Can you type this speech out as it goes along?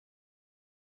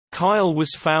Keil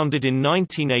was founded in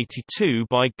 1982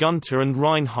 by Gunther and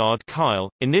Reinhard Keil,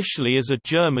 initially as a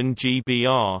German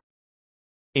GbR.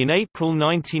 In April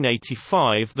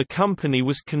 1985 the company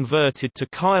was converted to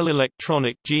Keil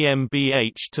Electronic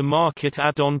GmbH to market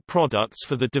add-on products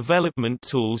for the development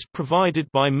tools provided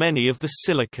by many of the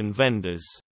silicon vendors.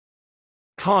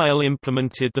 Keil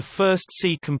implemented the first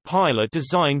C compiler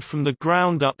designed from the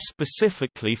ground up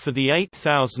specifically for the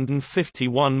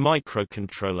 8051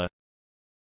 microcontroller.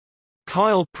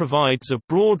 Keil provides a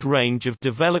broad range of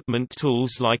development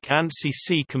tools like ANSI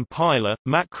C compiler,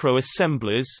 macro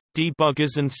assemblers,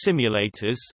 debuggers and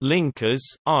simulators, linkers,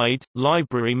 IDE,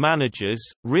 library managers,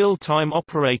 real-time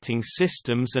operating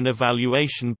systems and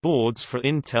evaluation boards for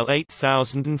Intel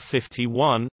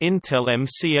 8051, Intel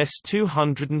MCS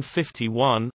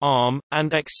 251, ARM,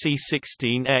 and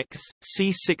XC16X,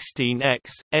 C16X,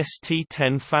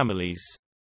 ST10 families.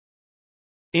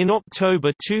 In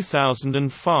October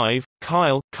 2005,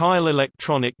 Keil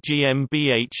Electronic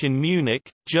GmbH in Munich,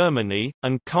 Germany,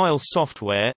 and Keil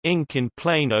Software, Inc. in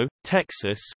Plano,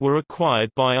 Texas were acquired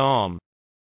by ARM.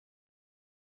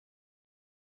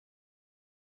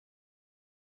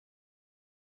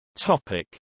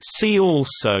 See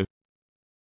also: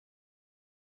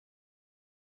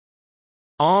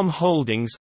 ARM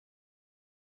Holdings,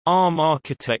 ARM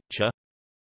architecture,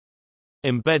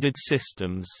 Embedded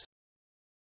systems.